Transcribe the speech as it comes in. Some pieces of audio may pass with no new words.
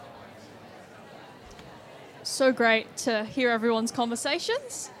So great to hear everyone's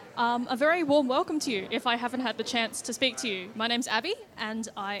conversations. A very warm welcome to you if I haven't had the chance to speak to you. My name's Abby and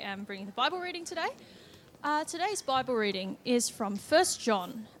I am bringing the Bible reading today. Today's Bible reading is from 1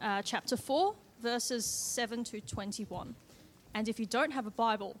 John chapter 4, verses 7 to 21. And if you don't have a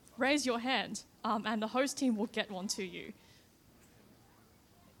Bible, raise your hand and the host team will get one to you.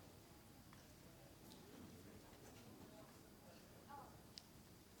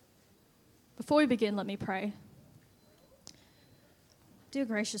 Before we begin, let me pray. Dear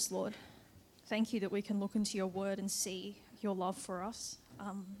gracious Lord, thank you that we can look into your word and see your love for us.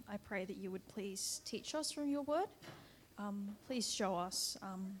 I pray that you would please teach us from your word. Please show us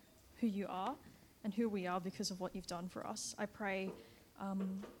who you are and who we are because of what you've done for us. I pray,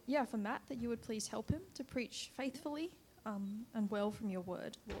 for Matt, that you would please help him to preach faithfully and well from your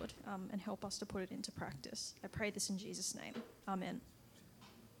word, Lord, and help us to put it into practice. I pray this in Jesus' name. Amen.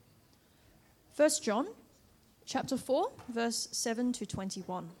 1 John chapter 4, verse 7 to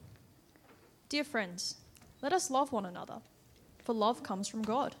 21. Dear friends, let us love one another, for love comes from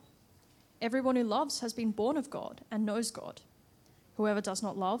God. Everyone who loves has been born of God and knows God. Whoever does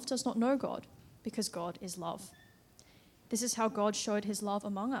not love does not know God, because God is love. This is how God showed his love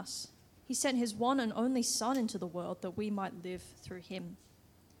among us. He sent his one and only Son into the world that we might live through him.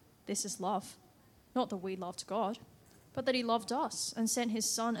 This is love, not that we loved God, but that he loved us and sent his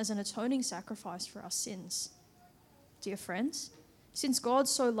Son as an atoning sacrifice for our sins. Dear friends, since God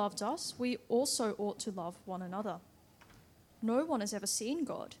so loved us, we also ought to love one another. No one has ever seen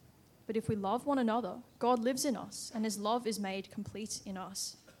God, but if we love one another, God lives in us, and his love is made complete in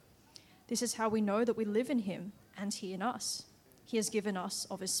us. This is how we know that we live in him and he in us. He has given us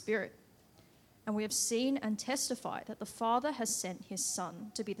of his Spirit. And we have seen and testified that the Father has sent his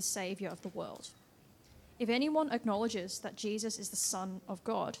Son to be the Saviour of the world. If anyone acknowledges that Jesus is the Son of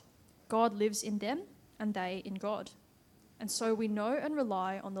God, God lives in them and they in God. And so we know and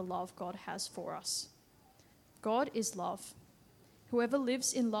rely on the love God has for us. God is love. Whoever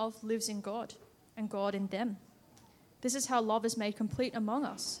lives in love lives in God, and God in them. This is how love is made complete among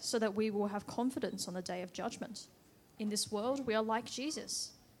us, so that we will have confidence on the day of judgment. In this world, we are like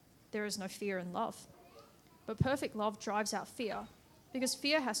Jesus. There is no fear in love. But perfect love drives out fear, because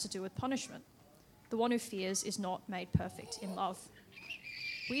fear has to do with punishment. The one who fears is not made perfect in love.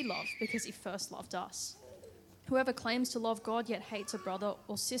 We love because he first loved us. Whoever claims to love God yet hates a brother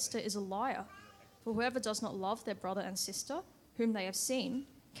or sister is a liar. For whoever does not love their brother and sister, whom they have seen,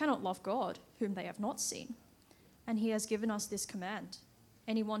 cannot love God, whom they have not seen. And he has given us this command: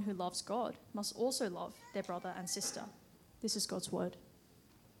 anyone who loves God must also love their brother and sister. This is God's word.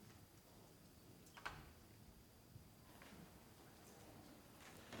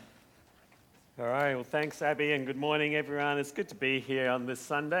 All right, well, thanks, Abby, and good morning, everyone. It's good to be here on this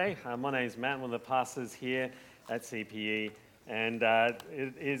Sunday. My name's Matt, one of the pastors here at CPE, and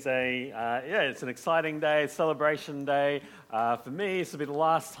it is it's an exciting day, a celebration day. For me, this will be the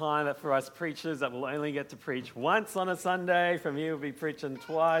last time that for us preachers that we'll only get to preach once on a Sunday. From here, we'll be preaching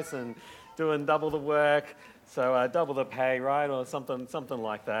twice and doing double the work, so double the pay, right, or something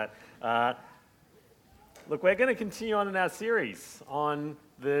like that. Look, we're going to continue on in our series on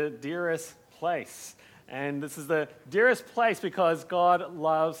the dearest place. And this is the dearest place because God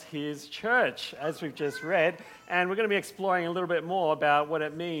loves his church, as we've just read. And we're going to be exploring a little bit more about what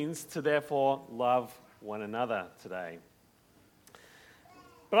it means to therefore love one another today.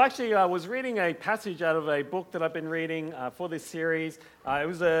 But actually, I was reading a passage out of a book that I've been reading for this series.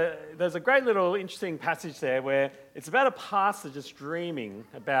 There's a great little interesting passage there where it's about a pastor just dreaming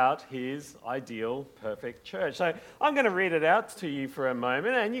about his ideal, perfect church. So I'm going to read it out to you for a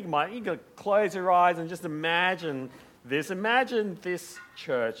moment, and you can close your eyes and just imagine this. Imagine this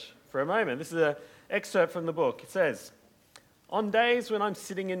church for a moment. This is an excerpt from the book. It says, "On days when I'm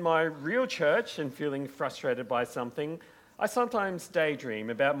sitting in my real church and feeling frustrated by something, I sometimes daydream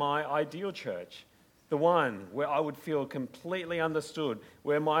about my ideal church, the one where I would feel completely understood,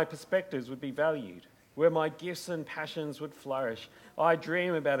 where my perspectives would be valued, where my gifts and passions would flourish. I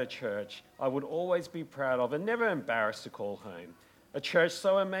dream about a church I would always be proud of and never embarrassed to call home, a church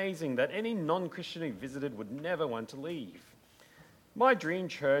so amazing that any non-Christian who visited would never want to leave. My dream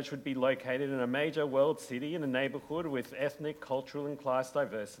church would be located in a major world city in a neighbourhood with ethnic, cultural and class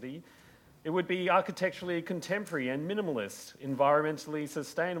diversity. It would be architecturally contemporary and minimalist, environmentally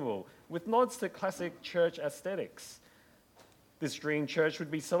sustainable, with nods to classic church aesthetics. This dream church would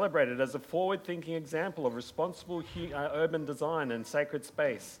be celebrated as a forward-thinking example of responsible urban design and sacred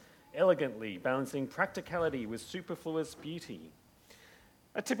space, elegantly balancing practicality with superfluous beauty.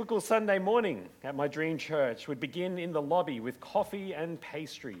 A typical Sunday morning at my dream church would begin in the lobby with coffee and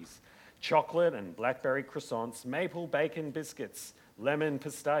pastries. chocolate and blackberry croissants, maple bacon biscuits, lemon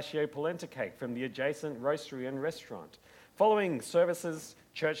pistachio polenta cake from the adjacent roastery and restaurant. Following services,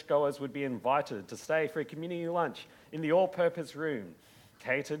 churchgoers would be invited to stay for a community lunch in the all-purpose room,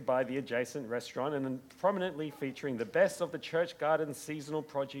 catered by the adjacent restaurant and prominently featuring the best of the church garden's seasonal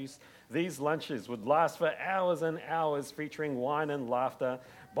produce. These lunches would last for hours and hours, featuring wine and laughter,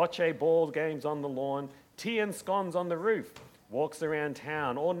 bocce ball games on the lawn, tea and scones on the roof, walks around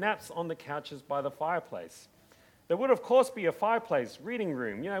town, or naps on the couches by the fireplace. There would, of course, be a fireplace reading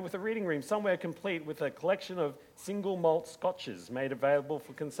room, with a reading room somewhere complete with a collection of single malt scotches made available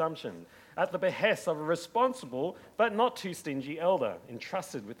for consumption at the behest of a responsible but not too stingy elder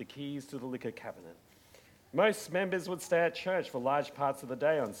entrusted with the keys to the liquor cabinet. Most members would stay at church for large parts of the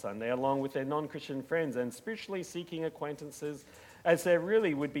day on Sunday, along with their non-Christian friends and spiritually seeking acquaintances, as there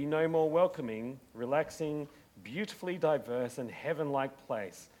really would be no more welcoming, relaxing, beautifully diverse and heaven-like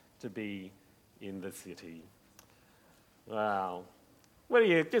place to be in the city. Wow. What do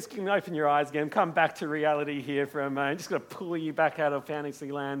you, just can open your eyes again, come back to reality here for a moment. Just going to pull you back out of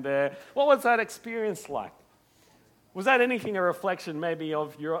fantasy land there. What was that experience like? Was that anything a reflection maybe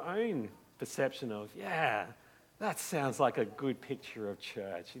of your own perception of, yeah, that sounds like a good picture of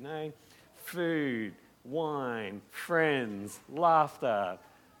church, Food, wine, friends, laughter,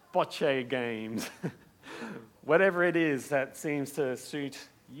 bocce games, whatever it is that seems to suit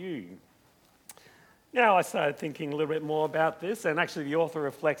you. Now I started thinking a little bit more about this, and actually the author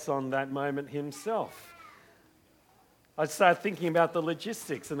reflects on that moment himself. I started thinking about the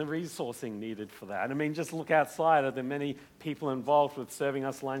logistics and the resourcing needed for that. Just look outside at the many people involved with serving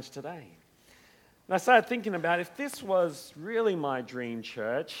us lunch today. And I started thinking about if this was really my dream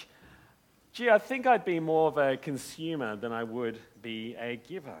church, I think I'd be more of a consumer than I would be a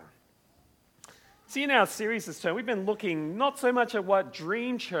giver. See, in our series this term, we've been looking not so much at what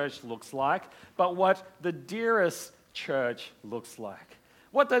dream church looks like, but what the dearest church looks like.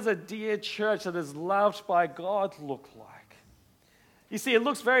 What does a dear church that is loved by God look like? You see, it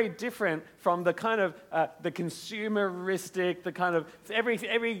looks very different from the kind of the consumeristic, the kind of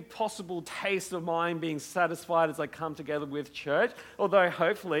every possible taste of mine being satisfied as I come together with church. Although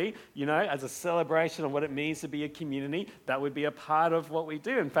hopefully, as a celebration of what it means to be a community, that would be a part of what we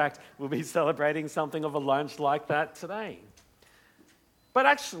do. In fact, we'll be celebrating something of a lunch like that today. But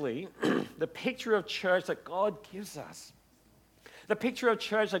actually, the picture of church that God gives us, the picture of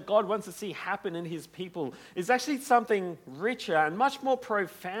church that God wants to see happen in his people is actually something richer and much more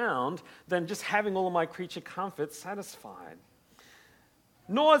profound than just having all of my creature comforts satisfied.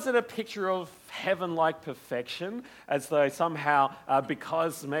 Nor is it a picture of heaven-like perfection, as though somehow,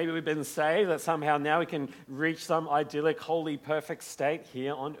 because maybe we've been saved, that somehow now we can reach some idyllic, holy, perfect state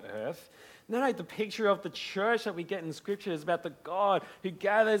here on earth. No, the picture of the church that we get in Scripture is about the God who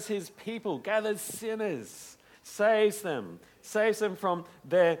gathers his people, gathers sinners, saves them from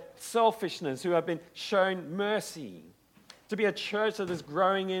their selfishness, who have been shown mercy. To be a church that is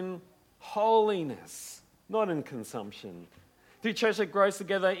growing in holiness, not in consumption. To be a church that grows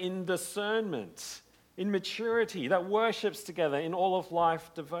together in discernment, in maturity, that worships together in all of life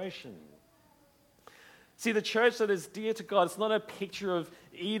devotion. See, the church that is dear to God, it's not a picture of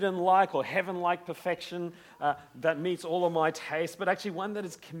Eden-like or heaven-like perfection that meets all of my tastes, but actually one that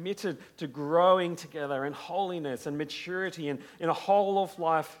is committed to growing together in holiness and maturity and in a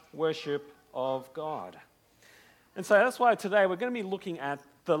whole-of-life worship of God. And so that's why today we're going to be looking at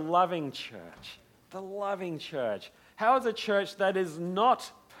the loving church. The loving church. How is a church that is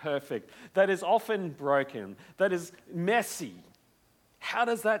not perfect, that is often broken, that is messy, how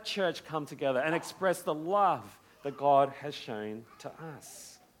does that church come together and express the love that God has shown to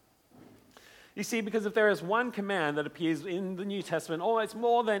us? You see, because if there is one command that appears in the New Testament, almost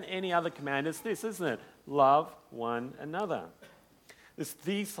more than any other command, it's this, isn't it? Love one another. It's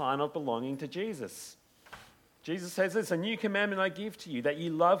the sign of belonging to Jesus. Jesus says this, a new commandment I give to you, that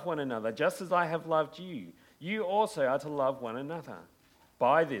you love one another, just as I have loved you. You also are to love one another.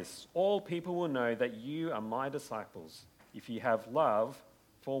 By this, all people will know that you are my disciples, if you have love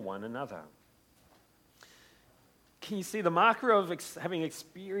for one another. Can you see the marker of having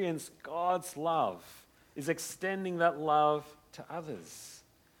experienced God's love is extending that love to others?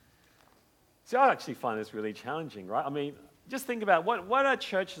 See, I actually find this really challenging, right? Just think about what are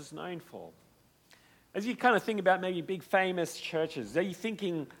churches known for? As you kind of think about maybe big famous churches, are you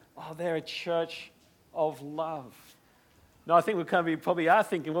thinking, oh, they're a church of love? No, I think we probably are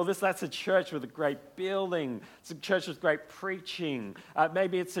thinking, well, that's a church with a great building. It's a church with great preaching.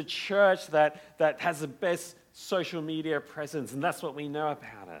 Maybe it's a church that has the best social media presence, and that's what we know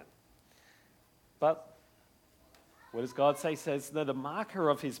about it. But What does God say? He says that the marker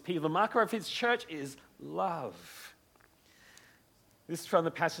of his people, the marker of his church is love. This is from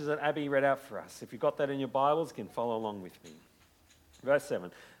the passage that Abby read out for us. If you've got that in your Bibles, you can follow along with me. Verse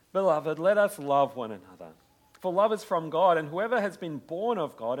 7. Beloved, let us love one another. For love is from God, and whoever has been born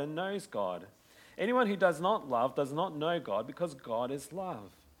of God and knows God. Anyone who does not love does not know God, because God is love.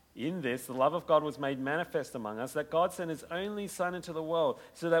 In this, the love of God was made manifest among us, that God sent his only Son into the world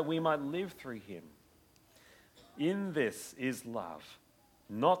so that we might live through him. In this is love.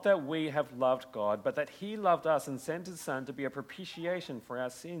 Not that we have loved God, but that he loved us and sent his Son to be a propitiation for our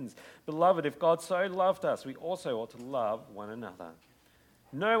sins. Beloved, if God so loved us, we also ought to love one another.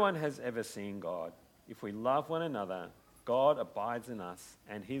 No one has ever seen God. If we love one another, God abides in us,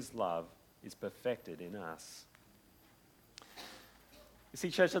 and his love is perfected in us. You see,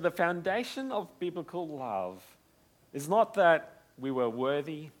 church, the foundation of biblical love is not that we were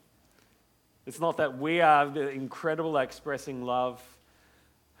worthy. It's not that we are incredible at expressing love.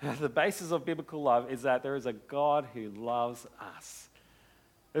 The basis of biblical love is that there is a God who loves us.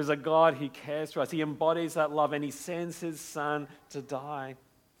 There's a God who cares for us. He embodies that love, and he sends his Son to die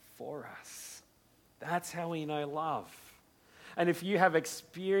for us. That's how we know love. And if you have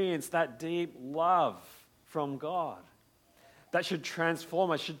experienced that deep love from God, that should transform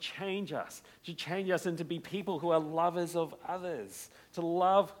us, should change us into be people who are lovers of others, to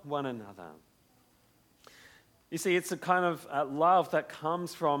love one another. You see, it's a kind of love that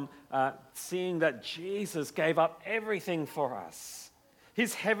comes from seeing that Jesus gave up everything for us.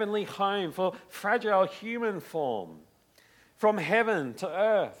 His heavenly home for fragile human form. From heaven to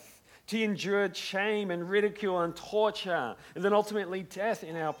earth. He endured shame and ridicule and torture, and then ultimately death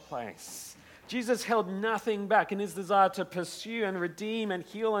in our place. Jesus held nothing back in his desire to pursue and redeem and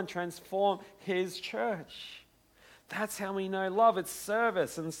heal and transform his church. That's how we know love. It's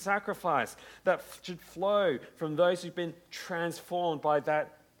service and sacrifice that should flow from those who've been transformed by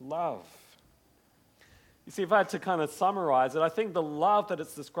that love. You see, if I had to kind of summarize it, I think the love that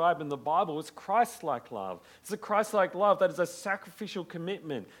it's described in the Bible is Christ-like love. It's a Christ-like love that is a sacrificial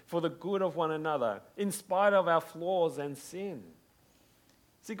commitment for the good of one another, in spite of our flaws and sin.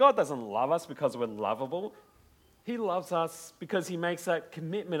 See, God doesn't love us because we're lovable. He loves us because he makes that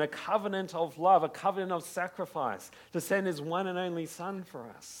commitment, a covenant of love, a covenant of sacrifice, to send his one and only Son for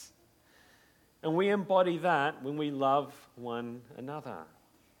us. And we embody that when we love one another,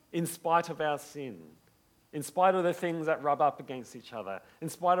 in spite of our sin, in spite of the things that rub up against each other, in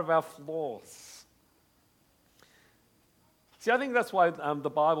spite of our flaws. See, I think that's why the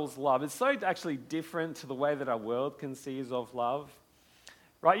Bible's love is so actually different to the way that our world conceives of love.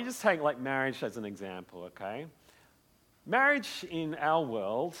 Right, you just take like marriage as an example, okay? Marriage in our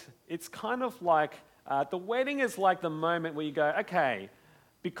world, it's kind of like, the wedding is like the moment where you go, okay,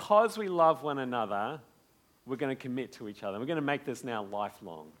 because we love one another, we're going to commit to each other. We're going to make this now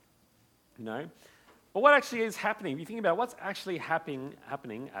lifelong, you know? But what actually is happening? If you think about what's actually happening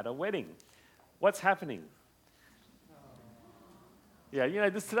at a wedding, what's happening? Yeah, you know,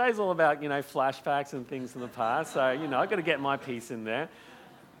 today's all about, you know, flashbacks and things in the past, so, you know, I've got to get my piece in there.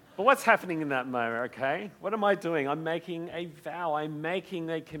 But what's happening in that moment, okay? What am I doing? I'm making a vow. I'm making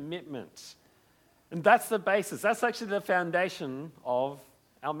a commitment. And that's the basis. That's actually the foundation of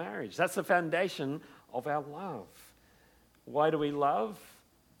our marriage. That's the foundation of our love. Why do we love?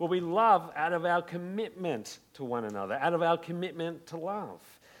 Well, we love out of our commitment to one another, out of our commitment to love.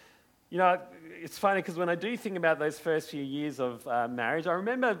 You know, it's funny because when I do think about those first few years of marriage, I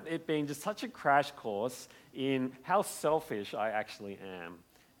remember it being just such a crash course in how selfish I actually am.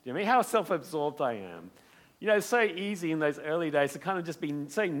 Do you know what I mean? How self-absorbed I am. You know, it's so easy in those early days to kind of just be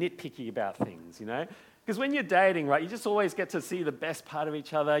so nitpicky about things, you know? Because when you're dating, right, you just always get to see the best part of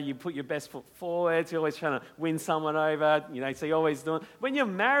each other. You put your best foot forward. You're always trying to win someone over, you know, so you're always doing... When you're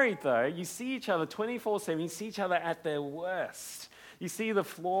married, though, you see each other 24/7. You see each other at their worst. You see the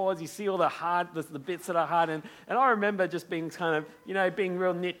flaws, you see all the bits that are hard. And I remember just being kind of, you know, being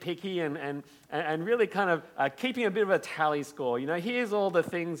real nitpicky and really kind of keeping a bit of a tally score. You know, here's all the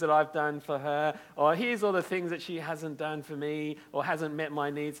things that I've done for her, or here's all the things that she hasn't done for me, or hasn't met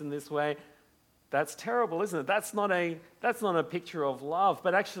my needs in this way. That's terrible, isn't it? That's not a picture of love,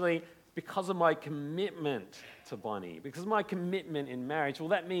 but actually because of my commitment to Bonnie, because of my commitment in marriage, well,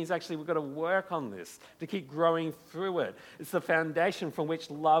 that means actually we've got to work on this to keep growing through it. It's the foundation from which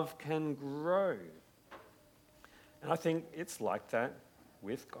love can grow. And I think it's like that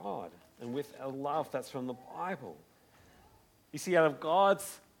with God and with a love that's from the Bible. You see, out of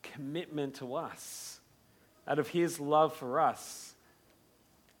God's commitment to us, out of his love for us,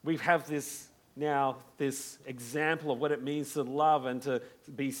 we have this example of what it means to love and to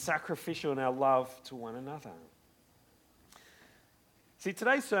be sacrificial in our love to one another. See,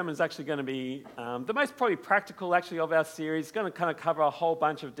 today's sermon is actually going to be the most probably practical actually of our series. It's going to kind of cover a whole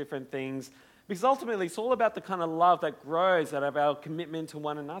bunch of different things because ultimately it's all about the kind of love that grows out of our commitment to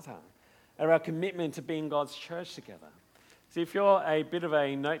one another, out of our commitment to being God's church together. See, if you're a bit of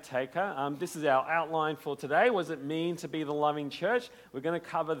a note taker, this is our outline for today. What does it mean to be the loving church? We're going to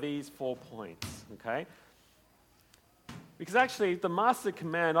cover these 4 points, okay? Because actually, the master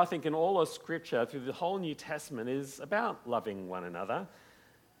command, I think, in all of Scripture, through the whole New Testament, is about loving one another.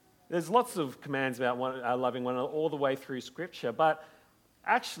 There's lots of commands about loving one another all the way through Scripture, but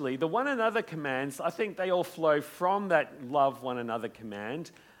actually, the one another commands, I think they all flow from that love one another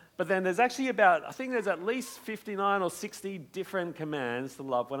command. But then there's actually I think there's at least 59 or 60 different commands to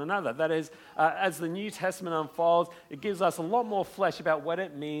love one another. That is, as the New Testament unfolds, it gives us a lot more flesh about what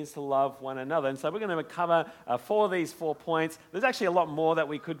it means to love one another. And so we're going to cover 4 of these 4 points. There's actually a lot more that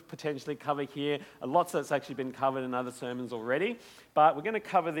we could potentially cover here. Lots that's actually been covered in other sermons already. But we're going to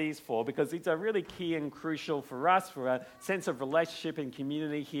cover these 4 because these are really key and crucial for us, for a sense of relationship and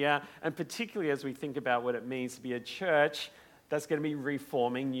community here, and particularly as we think about what it means to be a church that's going to be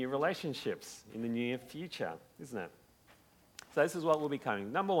reforming new relationships in the near future, isn't it? So this is what will be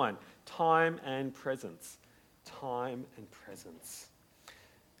coming. Number 1, time and presence. Time and presence.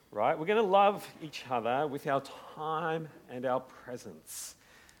 Right? We're going to love each other with our time and our presence.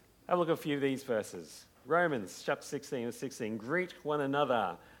 Have a look at a few of these verses. Romans chapter 16 and 16. Greet one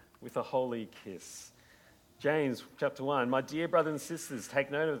another with a holy kiss. James chapter 1, my dear brothers and sisters, take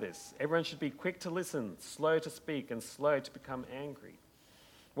note of this. Everyone should be quick to listen, slow to speak, and slow to become angry.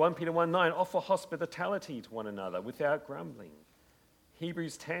 1 Peter 1:9, offer hospitality to one another without grumbling.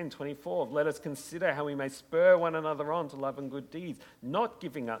 Hebrews 10:24, let us consider how we may spur one another on to love and good deeds, not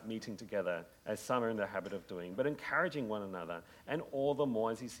giving up meeting together as some are in the habit of doing, but encouraging one another, and all the more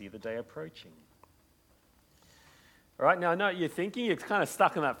as you see the day approaching. All right, now I know what you're thinking. You're kind of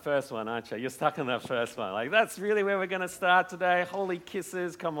stuck in that first one, aren't you? You're stuck in that first one. Like, that's really where we're going to start today. Holy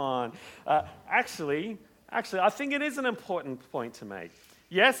kisses, come on. Actually, I think it is an important point to make.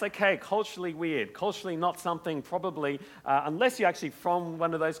 Yes, okay, culturally weird. Culturally not something probably, unless you're actually from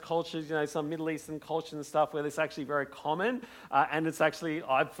one of those cultures, some Middle Eastern culture and stuff where it's actually very common, and it's actually,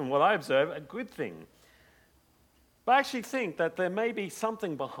 from what I observe, a good thing. But I actually think that there may be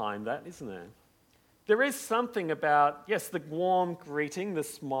something behind that, isn't there? There is something about, yes, the warm greeting, the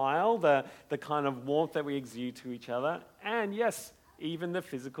smile, the kind of warmth that we exude to each other, and yes, even the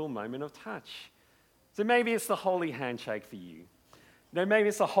physical moment of touch. So maybe it's the holy handshake for you. Maybe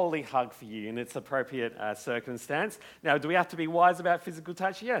it's a holy hug for you in its appropriate circumstance. Now, do we have to be wise about physical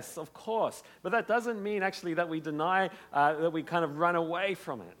touch? Yes, of course. But that doesn't mean actually that we deny, that we kind of run away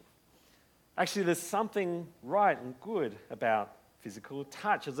from it. Actually, there's something right and good about physical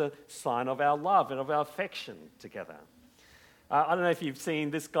touch as a sign of our love and of our affection together. I don't know if you've seen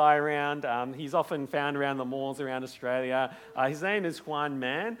this guy around. He's often found around the malls around Australia. His name is Juan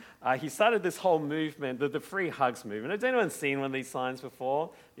Man. He started this whole movement, the free hugs movement. Has anyone seen one of these signs before?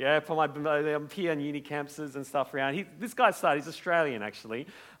 Yeah, from here on uni campuses and stuff around. This guy started, he's Australian actually.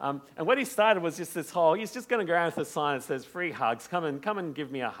 And what he started was just he's just going to go around with a sign that says free hugs, come and give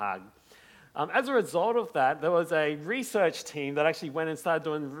me a hug. As a result of that, there was a research team that actually went and started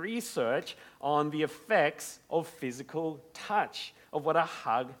doing research on the effects of physical touch, of what a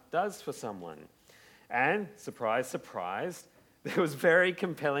hug does for someone. And, surprise, surprise, there was very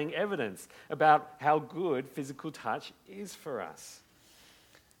compelling evidence about how good physical touch is for us.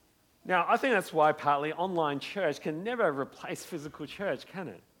 Now, I think that's why partly online church can never replace physical church, can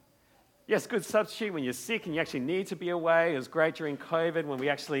it? Yes, good substitute when you're sick and you actually need to be away. It was great during COVID when we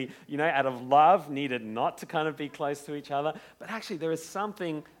actually, out of love, needed not to kind of be close to each other. But actually, there is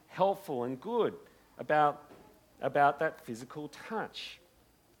something helpful and good about that physical touch.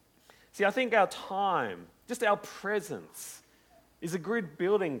 See, I think our time, just our presence, is a good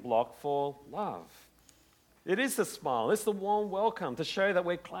building block for love. It is the smile, it's the warm welcome to show that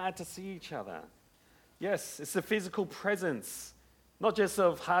we're glad to see each other. Yes, it's the physical presence, not just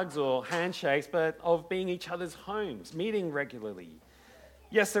of hugs or handshakes, but of being each other's homes, meeting regularly.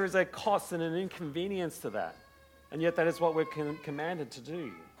 Yes, there is a cost and an inconvenience to that, and yet that is what we're commanded to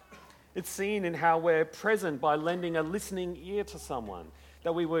do. It's seen in how we're present by lending a listening ear to someone,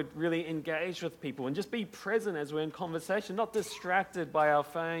 that we would really engage with people and just be present as we're in conversation, not distracted by our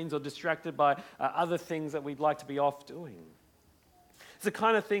phones or distracted by other things that we'd like to be off doing. It's the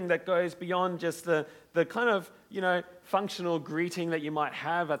kind of thing that goes beyond just the kind of, functional greeting that you might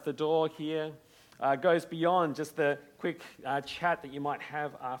have at the door here. Goes beyond just the quick chat that you might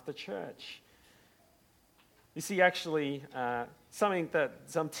have after church. You see, actually,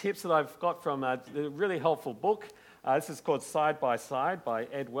 some tips that I've got from a really helpful book This is called Side by Side by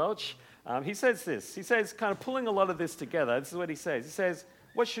Ed Welch. He says this. He says, kind of pulling a lot of this together, this is what he says. He says,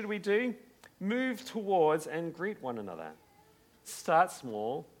 what should we do? Move towards and greet one another. Start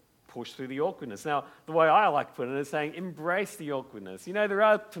small, push through the awkwardness. Now, the way I like to put it is saying, embrace the awkwardness. You know, there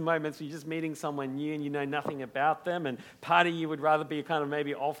are moments where you're just meeting someone new and you know nothing about them, and part of you would rather be kind of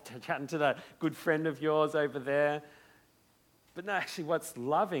maybe off chatting to that good friend of yours over there. But no, actually what's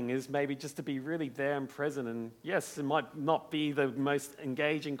loving is maybe just to be really there and present. And yes, it might not be the most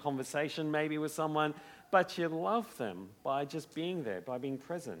engaging conversation maybe with someone, but you love them by just being there, by being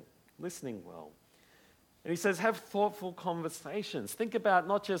present, listening well. And he says, have thoughtful conversations. Think about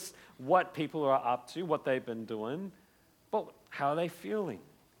not just what people are up to, what they've been doing, but how are they feeling?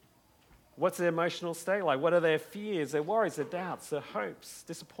 What's their emotional state like? What are their fears, their worries, their doubts, their hopes,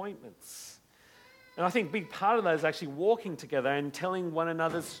 disappointments? And I think a big part of that is actually walking together and telling one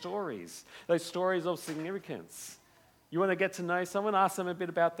another's stories, those stories of significance. You want to get to know someone? Ask them a bit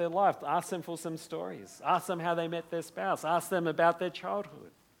about their life. Ask them for some stories. Ask them how they met their spouse. Ask them about their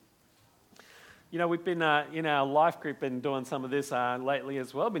childhood. You know, we've been, in our life group, been doing some of this lately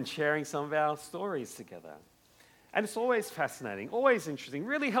as well, been sharing some of our stories together. And it's always fascinating, always interesting.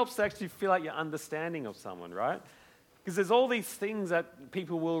 Really helps to actually feel like your understanding of someone, right? Because there's all these things that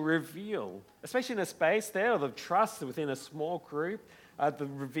people will reveal, especially in a space there of trust within a small group, the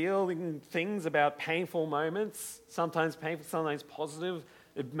revealing things about painful moments, sometimes painful, sometimes positive,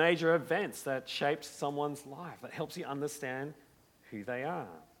 major events that shaped someone's life, that helps you understand who they are.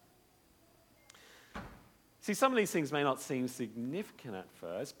 See, some of these things may not seem significant at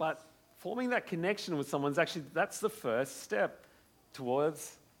first, but forming that connection with someone that's the first step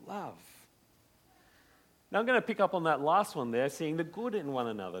towards love. Now I'm going to pick up on that last one there, seeing the good in one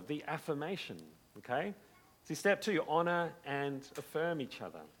another, the affirmation, okay? See, step 2, honor and affirm each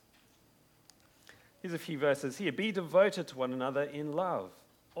other. Here's a few verses here. Be devoted to one another in love.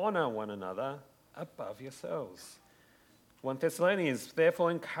 Honor one another above yourselves. 1 Thessalonians,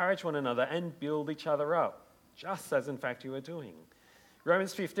 therefore encourage one another and build each other up, just as in fact you are doing.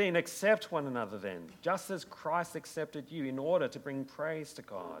 Romans 15, accept one another then, just as Christ accepted you in order to bring praise to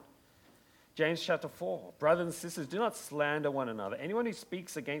God. James chapter 4, brothers and sisters, do not slander one another. Anyone who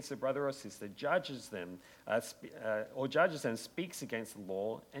speaks against a brother or sister judges them speaks against the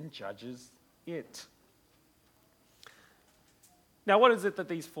law and judges it. Now, what is it that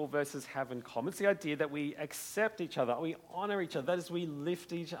these 4 verses have in common? It's the idea that we accept each other, we honor each other, that is, we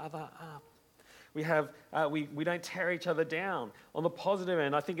lift each other up. We don't tear each other down. On the positive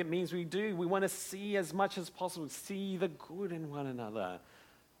end, I think it means we want to see as much as possible, see the good in one another,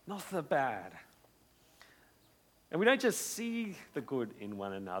 not the bad. And we don't just see the good in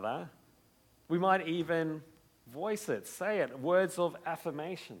one another, we might even voice it, say it, words of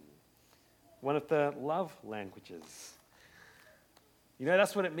affirmation, one of the love languages. You know,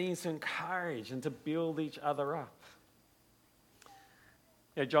 that's what it means to encourage and to build each other up.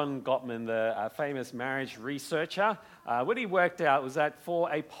 You know, John Gottman, the famous marriage researcher, what he worked out was that for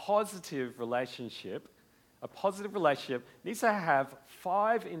a positive relationship needs to have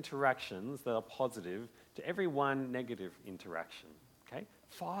 5 interactions that are positive to every 1 negative interaction. Okay?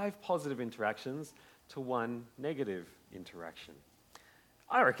 5 positive interactions to 1 negative interaction.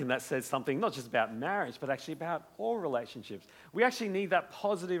 I reckon that says something not just about marriage, but actually about all relationships. We actually need that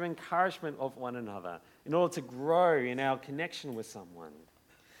positive encouragement of one another in order to grow in our connection with someone.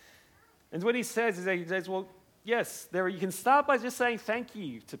 And what he says is that he says, well, yes, you can start by just saying thank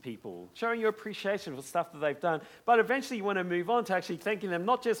you to people, showing your appreciation for stuff that they've done, but eventually you want to move on to actually thanking them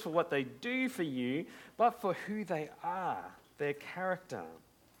not just for what they do for you, but for who they are, their character.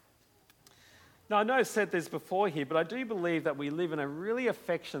 Now, I know I've said this before here, but I do believe that we live in a really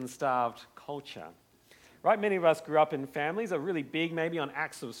affection-starved culture. Right? Many of us grew up in families that are really big, maybe on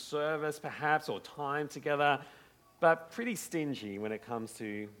acts of service, perhaps, or time together, but pretty stingy when it comes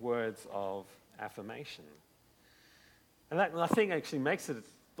to words of affirmation. And that, I think, actually makes it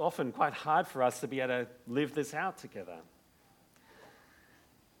often quite hard for us to be able to live this out together.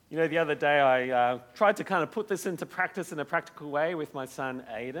 You know, the other day I tried to kind of put this into practice in a practical way with my son,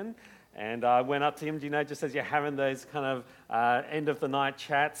 Aiden. And I went up to him, just as you're having those kind of end-of-the-night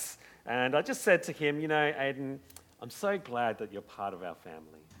chats. And I just said to him, Aiden, I'm so glad that you're part of our family.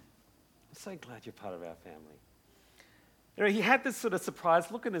 I'm so glad you're part of our family. He had this sort of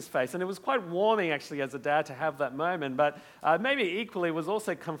surprised look in his face, and it was quite warming, actually, as a dad to have that moment. But maybe equally was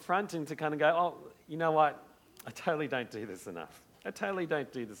also confronting to kind of go, oh, you know what? I totally don't do this enough. I totally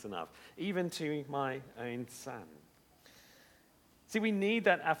don't do this enough, even to my own son. See, we need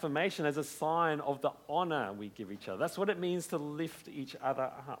that affirmation as a sign of the honor we give each other. That's what it means to lift each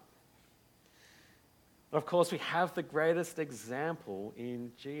other up. And of course, we have the greatest example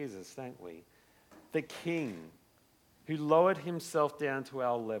in Jesus, don't we? The King who lowered himself down to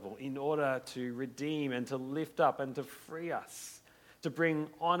our level in order to redeem and to lift up and to free us, to bring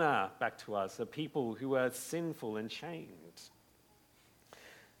honor back to us, a people who are sinful and chained.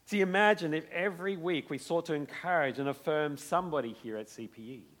 See, imagine if every week we sought to encourage and affirm somebody here at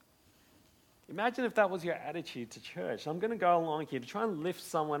CPE. Imagine if that was your attitude to church. I'm going to go along here to try and lift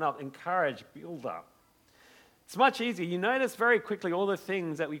someone up, encourage, build up. It's much easier. You notice very quickly all the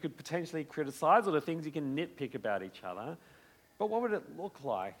things that we could potentially criticize or the things you can nitpick about each other. But what would it look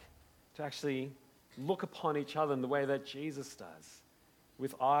like to actually look upon each other in the way that Jesus does,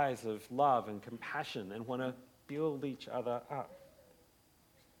 with eyes of love and compassion, and want to build each other up?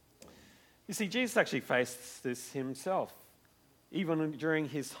 You see, Jesus actually faced this himself, even during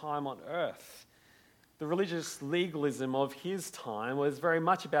his time on earth. The religious legalism of his time was very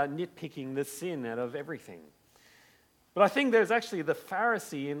much about nitpicking the sin out of everything. But I think there's actually the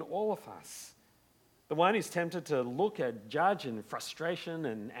Pharisee in all of us, the one who's tempted to look at, judge in frustration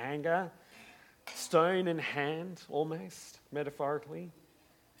and anger, stone in hand, almost, metaphorically.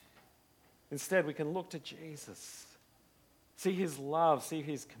 Instead, we can look to Jesus, see his love, see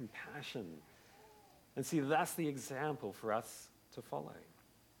his compassion, and see that's the example for us to follow.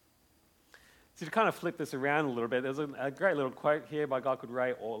 So to kind of flip this around a little bit, there's a great little quote here by a guy called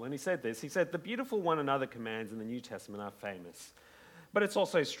Ray Ortlund. He said this. He said, "The beautiful one another commands in the New Testament are famous, but it's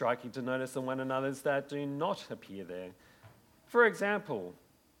also striking to notice the one another's that do not appear there. For example,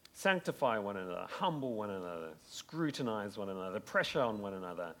 sanctify one another, humble one another, scrutinize one another, pressure on one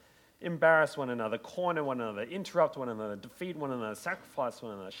another, embarrass one another, corner one another, interrupt one another, defeat one another, sacrifice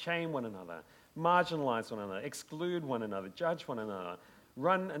one another, shame one another, marginalize one another, exclude one another, judge one another,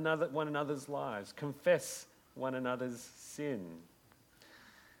 run one another's lives, confess one another's sin."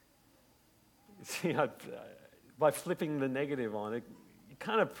 See, by flipping the negative on it, you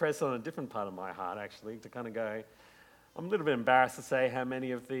kind of press on a different part of my heart, actually, to kind of go, I'm a little bit embarrassed to say how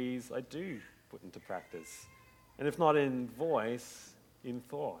many of these I do put into practice. And if not in voice, in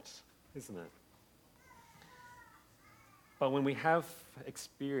thought, isn't it? But when we have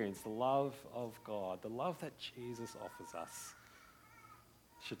experienced the love of God, the love that Jesus offers us,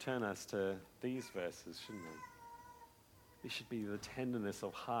 should turn us to these verses, shouldn't it? It should be the tenderness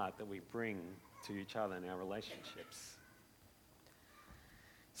of heart that we bring to each other in our relationships.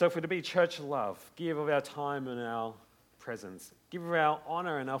 So if we're to be church of love, give of our time and our presence, give of our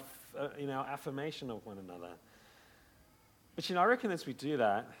honor and our affirmation of one another. But I reckon as we do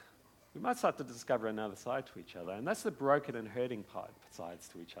that, we might start to discover another side to each other, and that's the broken and hurting sides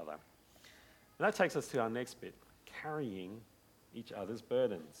to each other. And that takes us to our next bit, carrying each other's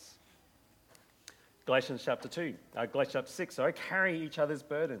burdens. Galatians chapter 6, carry each other's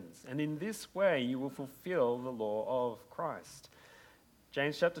burdens, and in this way you will fulfill the law of Christ.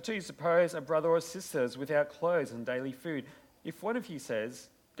 James chapter 2, suppose a brother or sister is without clothes and daily food. If one of you says,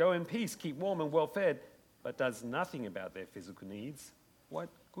 go in peace, keep warm and well fed, but does nothing about their physical needs, what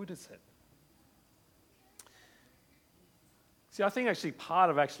good is it? See, I think actually part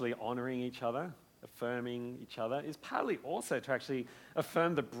of actually honouring each other, affirming each other, is partly also to actually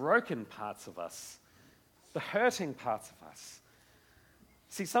affirm the broken parts of us, the hurting parts of us.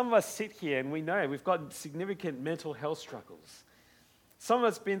 See, some of us sit here and we know we've got significant mental health struggles. Some of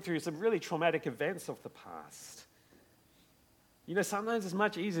us have been through some really traumatic events of the past. You know, sometimes it's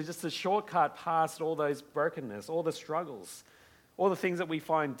much easier just to shortcut past all those brokenness, all the struggles, all the things that we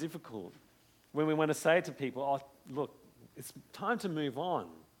find difficult when we want to say to people, oh, look, it's time to move on.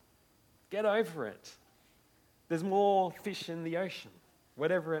 Get over it. There's more fish in the ocean,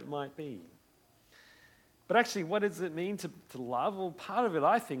 whatever it might be. But actually, what does it mean to love? Well, part of it,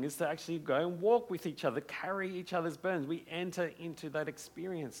 I think, is to actually go and walk with each other, carry each other's burdens. We enter into that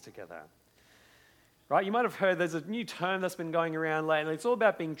experience together. Right? You might have heard there's a new term that's been going around lately. It's all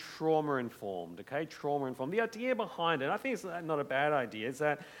about being trauma-informed, okay? Trauma-informed. The idea behind it, I think it's not a bad idea, is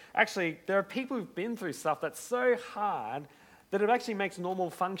that actually there are people who've been through stuff that's so hard that it actually makes normal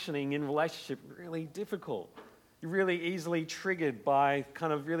functioning in relationship really difficult. You're really easily triggered by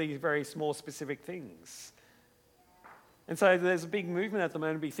kind of really very small specific things. And so there's a big movement at the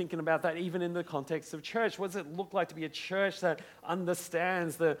moment to be thinking about that even in the context of church. What does it look like to be a church that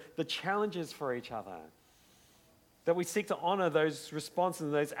understands the challenges for each other? That we seek to honour those responses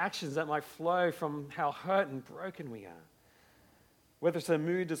and those actions that might flow from how hurt and broken we are. Whether it's a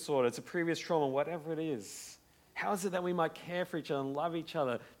mood disorder, it's a previous trauma, whatever it is. How is it that we might care for each other and love each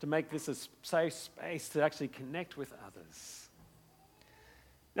other to make this a safe space to actually connect with others?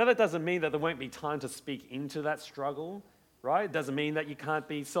 Now, that doesn't mean that there won't be time to speak into that struggle, right? It doesn't mean that you can't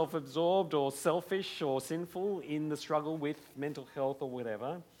be self-absorbed or selfish or sinful in the struggle with mental health or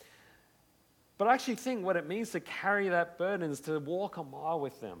whatever. But I actually think what it means to carry that burden is to walk a mile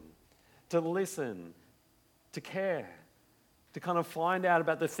with them, to listen, to care, to kind of find out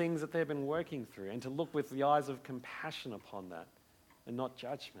about the things that they've been working through and to look with the eyes of compassion upon that and not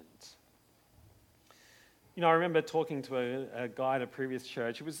judgment. You know, I remember talking to a guy at a previous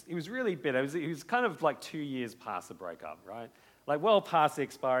church. He was really bitter. He was kind of like 2 years past the breakup, right? Like well past the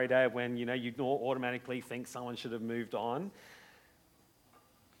expiry date when, you know, you automatically think someone should have moved on.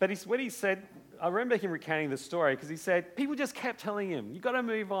 But when he said, I remember him recounting the story because he said, people just kept telling him, you got to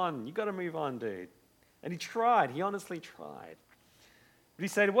move on, dude. And he tried, he honestly tried. But he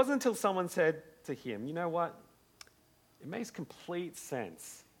said it wasn't until someone said to him, you know what, it makes complete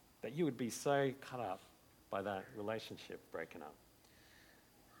sense that you would be so cut up by that relationship breaking up.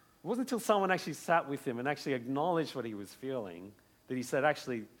 It wasn't until someone actually sat with him and actually acknowledged what he was feeling that he said,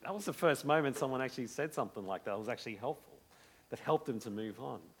 actually, that was the first moment someone actually said something like that was actually helpful, that helped him to move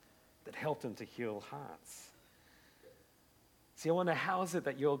on, that helped him to heal hearts. See, I wonder, how is it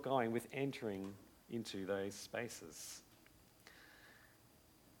that you're going with entering into those spaces?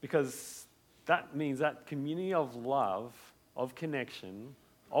 Because that means that community of love, of connection,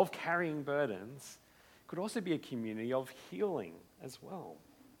 of carrying burdens, could also be a community of healing as well.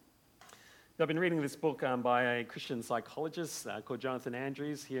 I've been reading this book by a Christian psychologist called Jonathan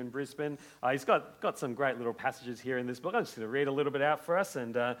Andrews here in Brisbane. He's got some great little passages here in this book. I'm just going to read a little bit out for us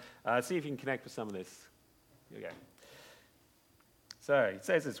and see if you can connect with some of this. Here we go. So it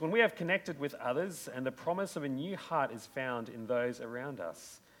says this: when we have connected with others and the promise of a new heart is found in those around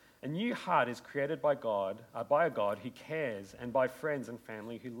us. A new heart is created by a God who cares, and by friends and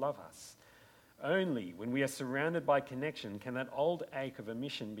family who love us. Only when we are surrounded by connection can that old ache of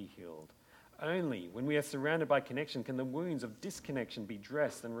omission be healed. Only when we are surrounded by connection can the wounds of disconnection be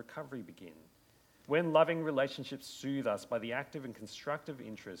dressed and recovery begin. When loving relationships soothe us by the active and constructive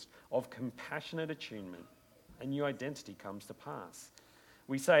interest of compassionate attunement, a new identity comes to pass.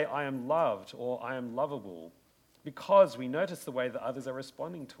 We say, I am loved, or I am lovable, because we notice the way that others are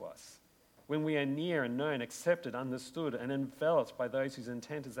responding to us. When we are near and known, accepted, understood, and enveloped by those whose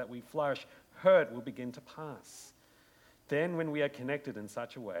intent is that we flourish, hurt will begin to pass. Then, when we are connected in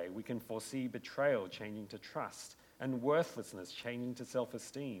such a way, we can foresee betrayal changing to trust and worthlessness changing to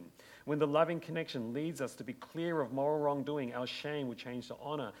self-esteem. When the loving connection leads us to be clear of moral wrongdoing, our shame will change to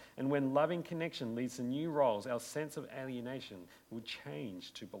honor. And when loving connection leads to new roles, our sense of alienation will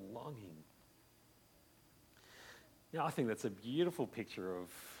change to belonging. Yeah, I think that's a beautiful picture of,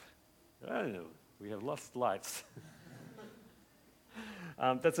 I don't know, we have lost lights.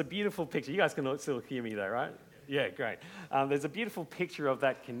 That's a beautiful picture. You guys can still hear me though, right? Yeah, great. There's a beautiful picture of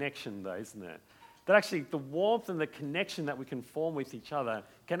that connection though, isn't there? That actually the warmth and the connection that we can form with each other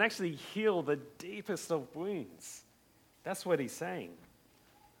can actually heal the deepest of wounds. That's what he's saying.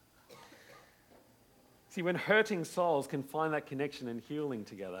 See, when hurting souls can find that connection and healing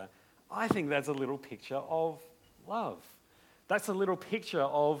together, I think that's a little picture of love. That's a little picture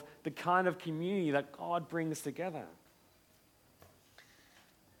of the kind of community that God brings together.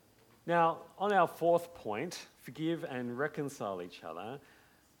 Now, on our fourth point, forgive and reconcile each other.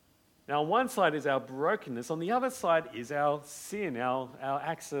 Now, on one side is our brokenness. On the other side is our sin, our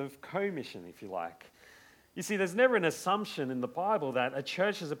acts of commission, if you like. You see, there's never an assumption in the Bible that a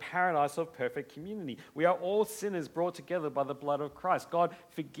church is a paradise of perfect community. We are all sinners brought together by the blood of Christ. God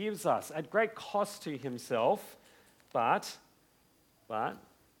forgives us at great cost to himself, but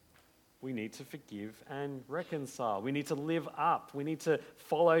we need to forgive and reconcile. We need to live up. We need to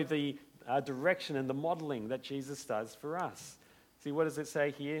follow the direction and the modeling that Jesus does for us. See, what does it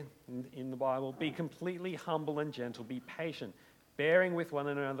say here in the Bible? Be completely humble and gentle. Be patient, bearing with one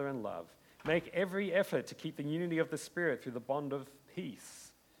another in love. Make every effort to keep the unity of the Spirit through the bond of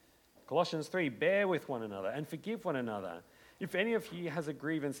peace. Colossians 3, bear with one another and forgive one another. If any of you has a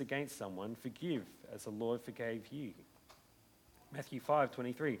grievance against someone, forgive as the Lord forgave you. Matthew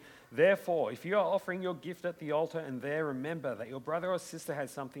 5:23. Therefore, if you are offering your gift at the altar and there remember that your brother or sister has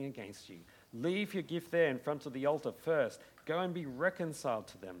something against you, leave your gift there in front of the altar first. Go and be reconciled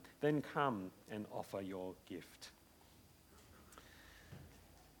to them. Then come and offer your gift.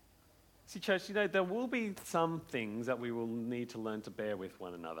 See, church, there will be some things that we will need to learn to bear with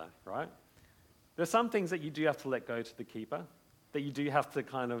one another, right? There's some things that you do have to let go to the keeper, that you do have to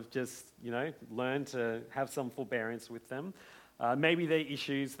kind of just, learn to have some forbearance with them. Maybe they're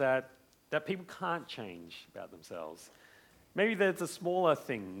issues that people can't change about themselves. Maybe there's the smaller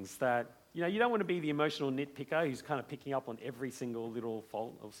things that, you don't want to be the emotional nitpicker who's kind of picking up on every single little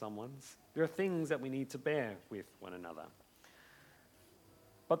fault of someone's. There are things that we need to bear with one another.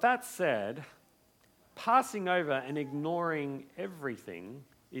 But that said, passing over and ignoring everything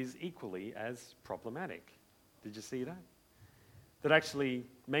is equally as problematic. Did you see that? That actually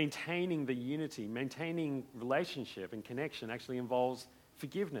maintaining the unity, maintaining relationship and connection actually involves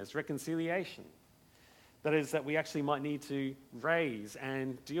forgiveness, reconciliation. That is, that we actually might need to raise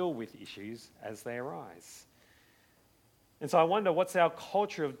and deal with issues as they arise. And so I wonder, what's our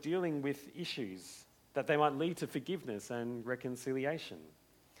culture of dealing with issues that they might lead to forgiveness and reconciliation?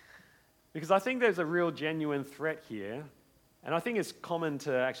 Because I think there's a real genuine threat here, and I think it's common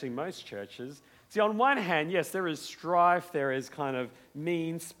to actually most churches. See, on one hand, yes, there is strife, there is kind of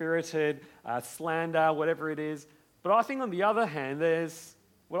mean-spirited slander, whatever it is. But I think on the other hand, there's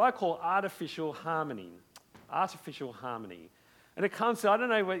what I call artificial harmony. Artificial harmony. And it comes to, I don't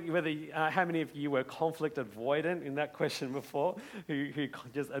know whether how many of you were conflict avoidant in that question before, who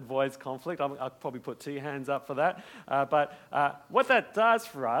just avoids conflict. I'll probably put 2 hands up for that. But what that does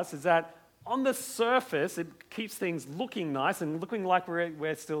for us is that on the surface, it keeps things looking nice and looking like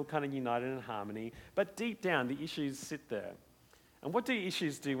we're still kind of united in harmony. But deep down, the issues sit there. And what do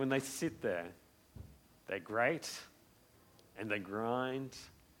issues do when they sit there? They grate, and they grind,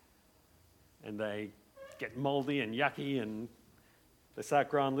 and they get moldy and yucky, and they start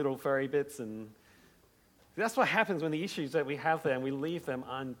growing little furry bits. And that's what happens when the issues that we have there and we leave them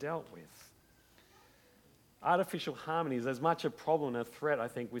undealt with. Artificial harmony is as much a problem and a threat, I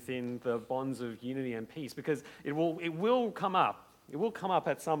think, within the bonds of unity and peace, because it will come up. It will come up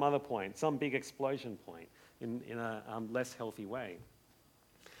at some other point, some big explosion point in a less healthy way.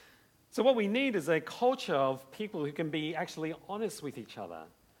 So what we need is a culture of people who can be actually honest with each other,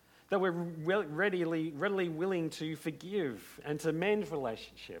 that we're readily willing to forgive and to mend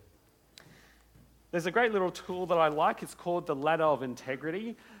relationship. There's a great little tool that I like. It's called the Ladder of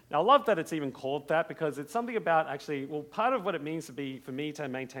Integrity. Now, I love that it's even called that, because it's something about actually, well, part of what it means for me to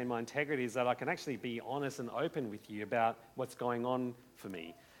maintain my integrity is that I can actually be honest and open with you about what's going on for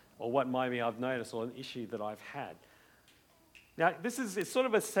me, or what maybe I've noticed, or an issue that I've had. Now, it's sort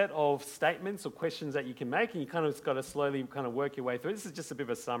of a set of statements or questions that you can make, and you kind of got to slowly kind of work your way through. This is just a bit of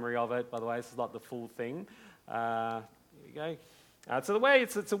a summary of it, by the way. This is not the full thing. Here we go. So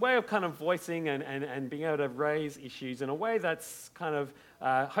it's a way of kind of voicing and being able to raise issues in a way that's kind of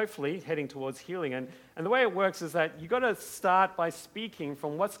hopefully heading towards healing. And the way it works is that you've got to start by speaking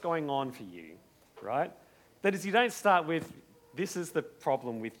from what's going on for you, right? That is, you don't start with, this is the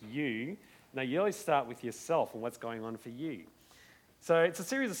problem with you. No, you always start with yourself and what's going on for you. So it's a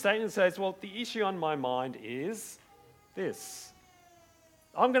series of statements that says, well, the issue on my mind is this.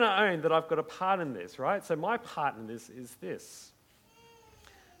 I'm going to own that I've got a part in this, right? So my part in this is this.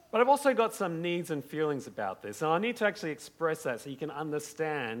 But I've also got some needs and feelings about this, and I need to actually express that so you can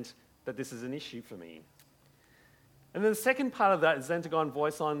understand that this is an issue for me. And then the second part of that is then to go and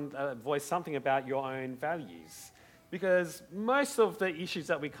voice something about your own values. Because most of the issues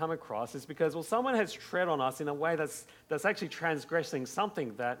that we come across is because, well, someone has tread on us in a way that's actually transgressing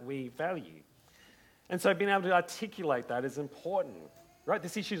something that we value. And so being able to articulate that is important, right?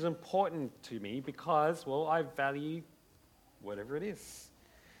 This issue is important to me because, well, I value whatever it is.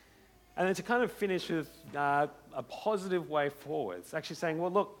 And then to kind of finish with a positive way forwards, actually saying, well,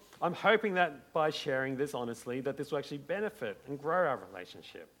 look, I'm hoping that by sharing this honestly, that this will actually benefit and grow our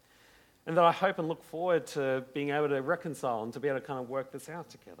relationship. And that I hope and look forward to being able to reconcile and to be able to kind of work this out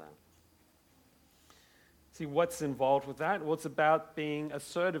together. See, what's involved with that? Well, it's about being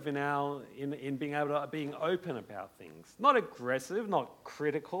assertive in being able to being open about things. Not aggressive, not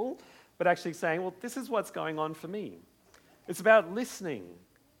critical, but actually saying, well, this is what's going on for me. It's about listening.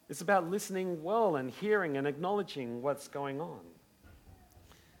 It's about listening well and hearing and acknowledging what's going on.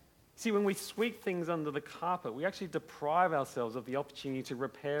 See, when we sweep things under the carpet, we actually deprive ourselves of the opportunity to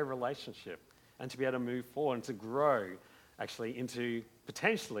repair relationship and to be able to move forward and to grow actually into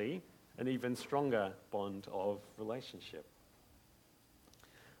potentially an even stronger bond of relationship.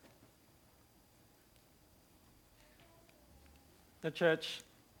 Now, church,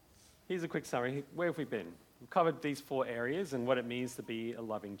 here's a quick summary. Where have we been? We've covered these 4 areas and what it means to be a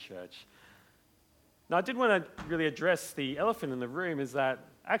loving church. Now, I did want to really address the elephant in the room, is that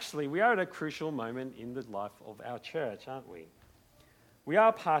actually we are at a crucial moment in the life of our church, aren't we? We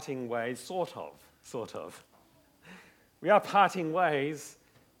are parting ways, sort of. We are parting ways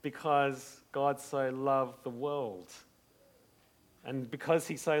because God so loved the world. And because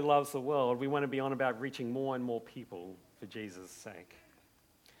he so loves the world, we want to be on about reaching more and more people for Jesus' sake.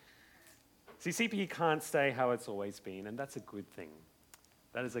 See, CPE can't stay how it's always been, and that's a good thing.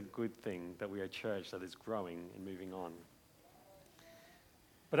 That is a good thing that we are a church that is growing and moving on.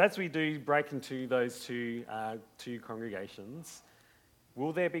 But as we do break into those two congregations,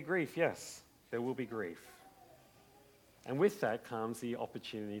 Will there be grief? Yes, there will be grief. And with that comes the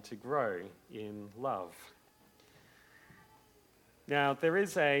opportunity to grow in love. Now, there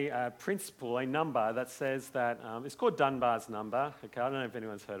is a principle, a number that says that, it's called Dunbar's number. Okay, I don't know if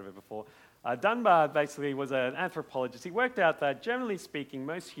anyone's heard of it before. Dunbar basically was an anthropologist. He worked out that, generally speaking,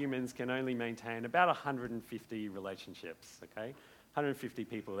 most humans can only maintain about 150 relationships, okay? 150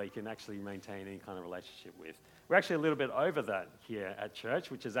 people they can actually maintain any kind of relationship with. We're actually a little bit over that here at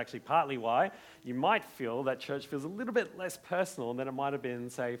church, which is actually partly why you might feel that church feels a little bit less personal than it might have been,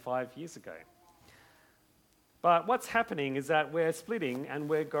 say, 5 years ago. But what's happening is that we're splitting and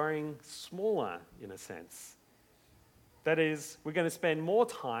we're growing smaller, in a sense. That is, we're going to spend more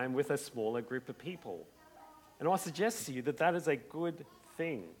time with a smaller group of people. And I suggest to you that that is a good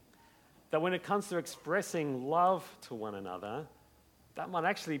thing. That when it comes to expressing love to one another, that might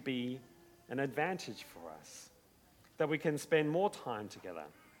actually be an advantage for us. That we can spend more time together.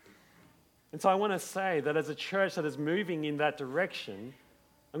 And so I want to say that as a church that is moving in that direction,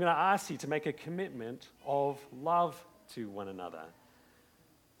 I'm going to ask you to make a commitment of love to one another.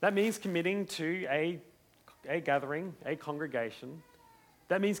 That means committing to a gathering, a congregation.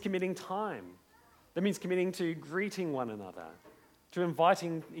 That means committing time. That means committing to greeting one another, to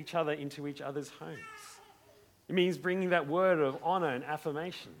inviting each other into each other's homes. It means bringing that word of honor and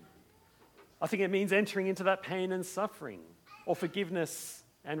affirmation. I think it means entering into that pain and suffering, or forgiveness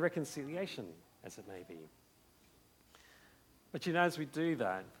and reconciliation, as it may be. But as we do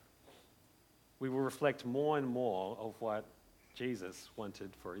that, we will reflect more and more of what Jesus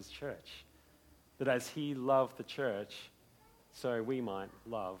wanted for his church. That as he loved the church, so we might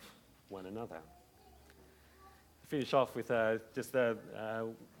love one another. I'll finish off with just the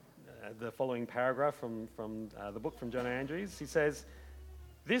following paragraph from the book from John Andrews. He says,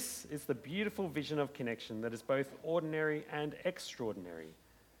 "This is the beautiful vision of connection that is both ordinary and extraordinary.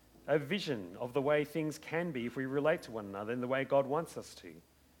 A vision of the way things can be if we relate to one another in the way God wants us to.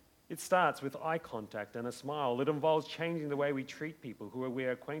 It starts with eye contact and a smile. It involves changing the way we treat people who we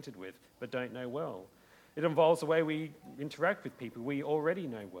are acquainted with but don't know well. It involves the way we interact with people we already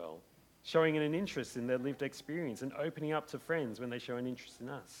know well, showing an interest in their lived experience and opening up to friends when they show an interest in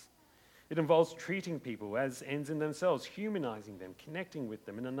us. It involves treating people as ends in themselves, humanizing them, connecting with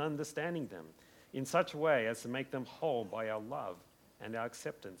them, and understanding them in such a way as to make them whole by our love and our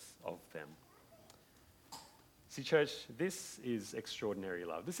acceptance of them." See, church, this is extraordinary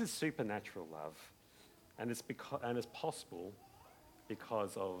love. This is supernatural love. And it's possible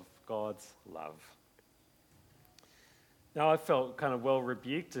because of God's love. Now, I felt kind of well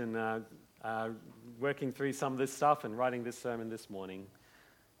rebuked in working through some of this stuff and writing this sermon this morning.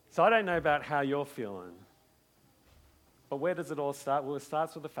 So I don't know about how you're feeling. But where does it all start? Well, it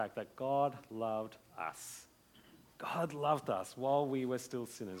starts with the fact that God loved us. God loved us while we were still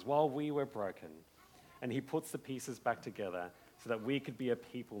sinners, while we were broken. And he puts the pieces back together so that we could be a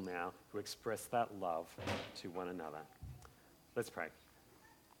people now who express that love to one another. Let's pray.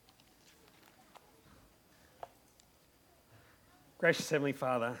 Gracious Heavenly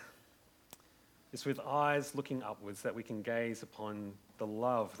Father, it's with eyes looking upwards that we can gaze upon the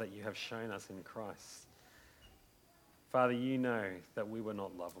love that you have shown us in Christ. Father, you know that we were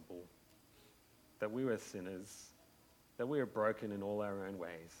not lovable, that we were sinners, that we were broken in all our own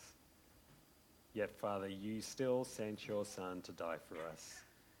ways. Yet, Father, you still sent your Son to die for us.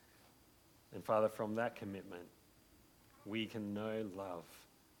 And Father, from that commitment, we can know love,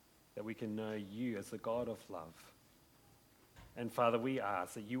 that we can know you as the God of love. And Father, we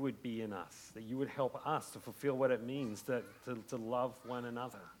ask that you would be in us, that you would help us to fulfill what it means to love one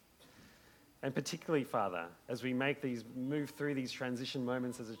another. And particularly, Father, as we move through these transition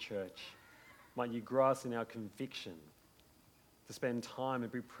moments as a church, might you grow us in our conviction to spend time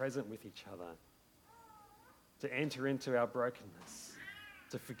and be present with each other, to enter into our brokenness,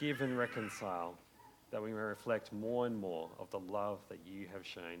 to forgive and reconcile, that we may reflect more and more of the love that you have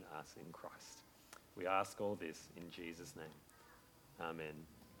shown us in Christ. We ask all this in Jesus' name. Amen.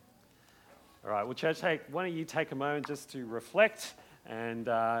 All right, well, church, why don't you take a moment just to reflect, and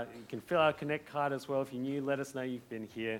you can fill out a Connect card as well. If you're new, let us know you've been here.